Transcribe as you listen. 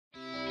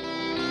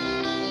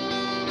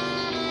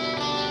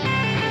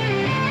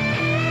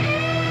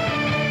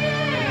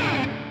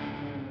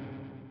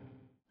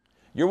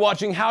You're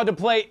watching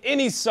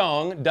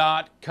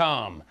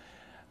HowToPlayAnySong.com.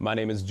 My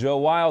name is Joe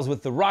Wiles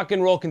with the Rock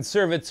and Roll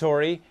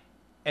Conservatory,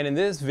 and in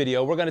this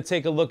video we're going to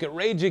take a look at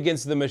Rage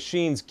Against the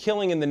Machine's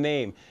Killing in the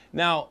Name.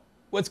 Now,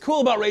 what's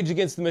cool about Rage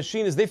Against the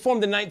Machine is they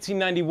formed in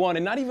 1991,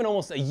 and not even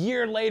almost a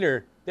year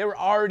later, they were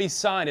already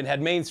signed and had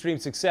mainstream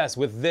success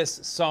with this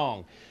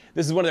song.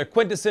 This is one of their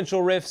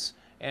quintessential riffs,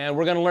 and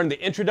we're going to learn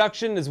the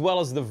introduction as well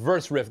as the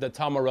verse riff that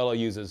Tom Morello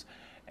uses.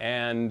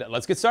 And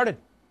let's get started.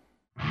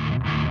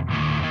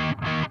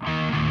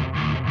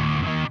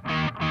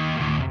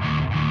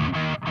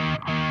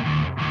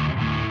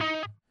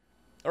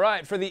 All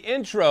right, for the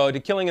intro to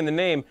Killing in the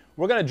Name,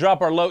 we're going to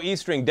drop our low E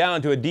string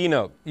down to a D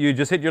note. You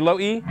just hit your low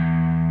E,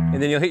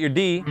 and then you'll hit your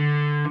D,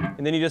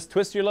 and then you just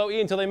twist your low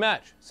E until they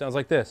match. Sounds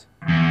like this.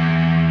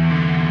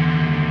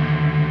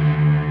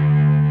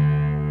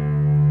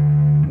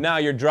 Now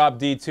you're drop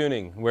D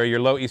tuning, where your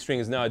low E string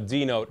is now a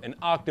D note, an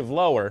octave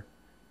lower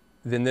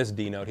than this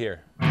D note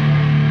here. All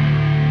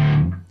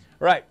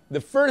right,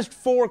 the first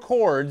four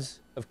chords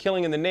of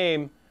Killing in the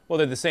Name, well,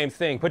 they're the same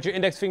thing. Put your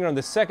index finger on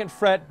the second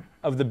fret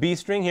of the B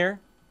string here,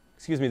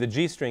 the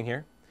G string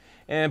here,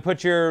 and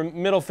put your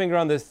middle finger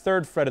on the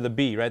third fret of the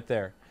B right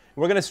there.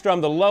 We're going to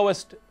strum the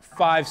lowest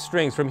 5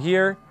 strings from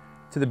here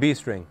to the B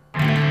string.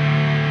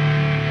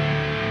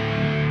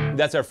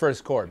 That's our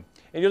first chord.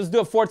 And you'll just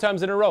do it 4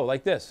 times in a row,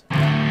 like this.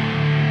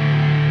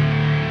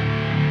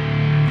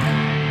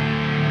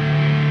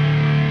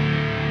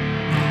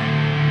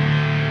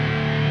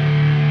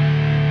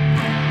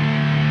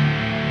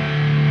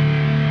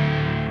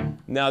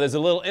 Now there's a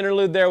little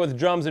interlude there with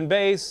drums and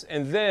bass,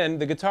 and then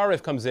the guitar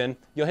riff comes in.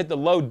 You'll hit the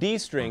low D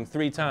string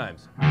 3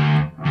 times.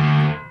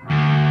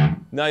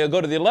 Now you'll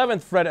go to the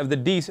 11th fret of the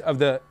D, of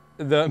the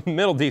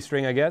middle D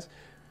string, I guess.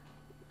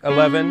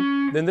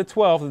 11, then the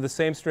 12th of the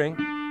same string.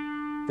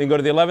 Then go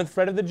to the 11th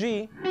fret of the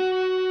G,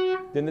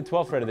 then the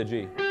 12th fret of the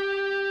G.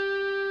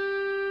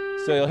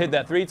 So you'll hit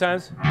that 3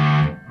 times.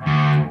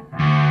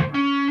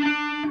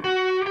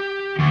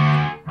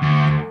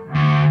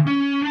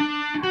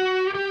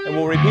 And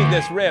we'll repeat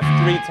this riff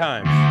 3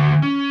 times.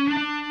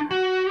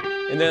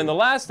 And then the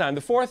last time,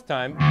 the 4th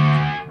time,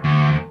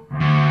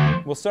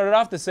 we'll start it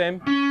off the same.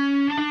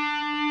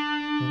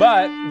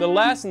 But the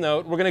last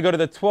note, we're going to go to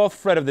the 12th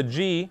fret of the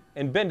G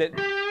and bend it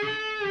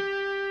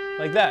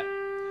like that.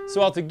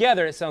 So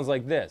altogether, it sounds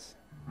like this.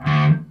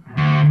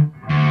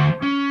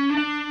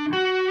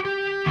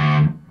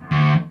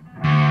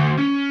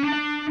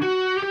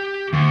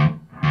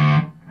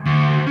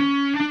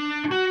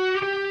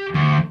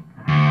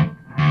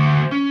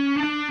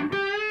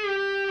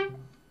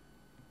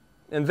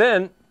 And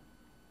then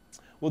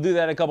we'll do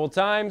that a couple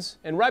times,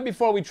 and right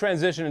before we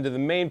transition into the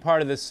main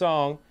part of this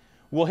song,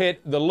 we'll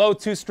hit the low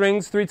 2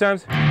 strings 3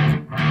 times.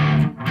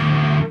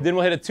 Then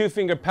we'll hit a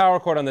 2-finger power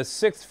chord on the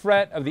 6th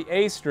fret of the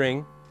A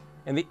string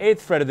and the 8th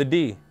fret of the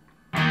D.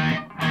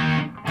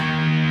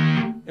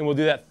 And we'll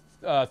do that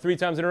 3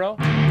 times in a row.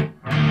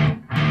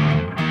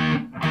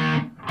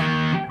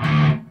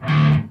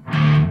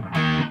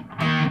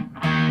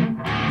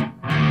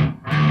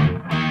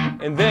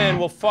 And then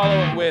we'll follow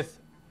it with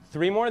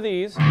 3 more of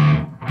these,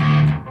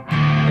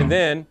 and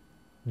then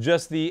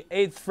just the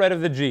 8th fret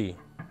of the G,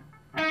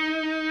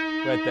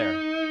 right there.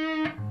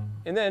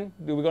 And then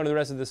we go into the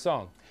rest of the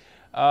song.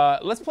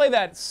 Let's play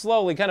that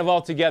slowly, kind of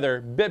all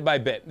together, bit by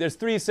bit. There's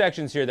 3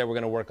 sections here that we're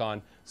going to work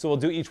on, so we'll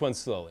do each one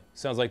slowly.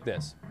 Sounds like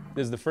this.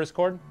 This is the first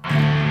chord,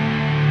 and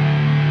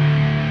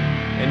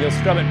you'll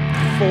strum it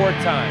 4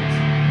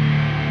 times.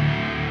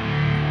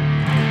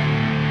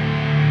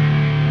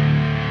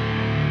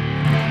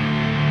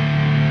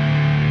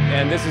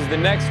 And this is the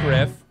next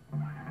riff.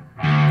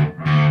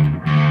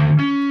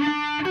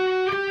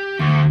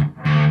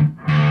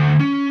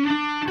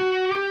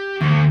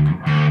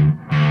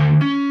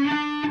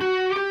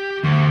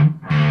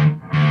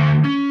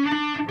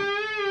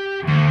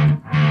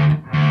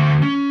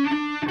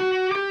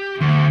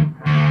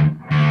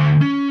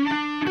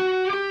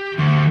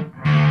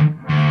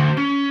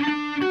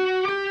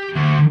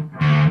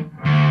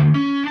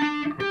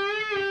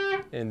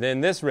 And then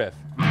this riff.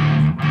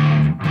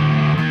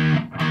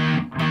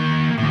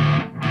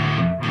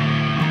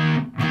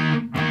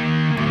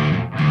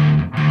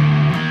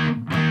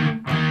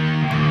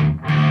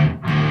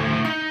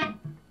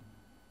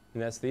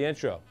 And that's the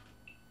intro.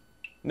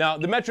 Now,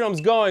 the metronome's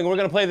going, we're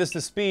going to play this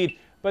to speed,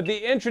 but the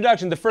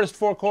introduction, the first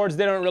 4 chords,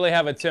 they don't really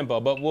have a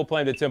tempo, but we'll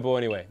play them to tempo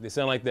anyway. They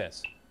sound like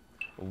this.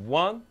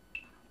 1,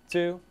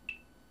 2,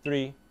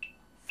 3,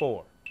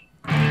 4.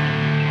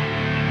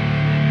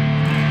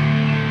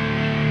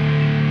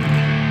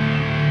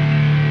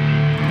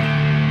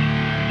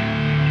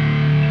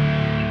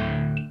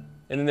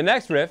 And then the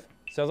next riff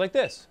sounds like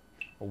this.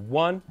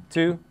 1,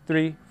 2,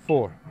 3,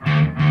 4.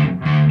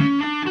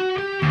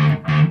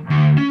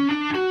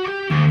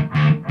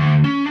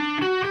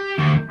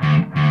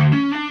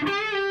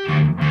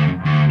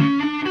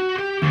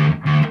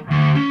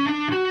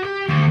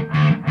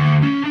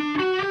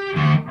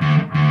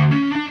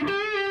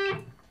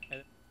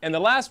 And the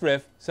last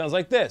riff sounds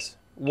like this.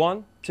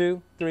 1,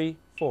 2, 3,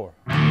 4.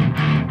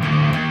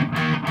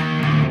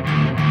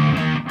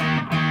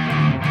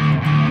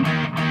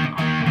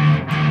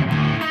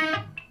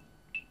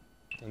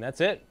 And that's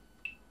it.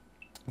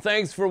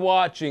 Thanks for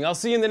watching. I'll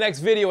see you in the next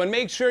video, and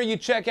make sure you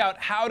check out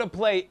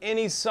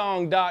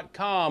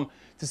howtoplayanySong.com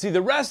to see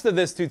the rest of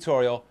this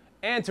tutorial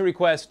and to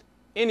request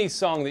any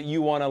song that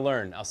you want to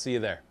learn. I'll see you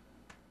there.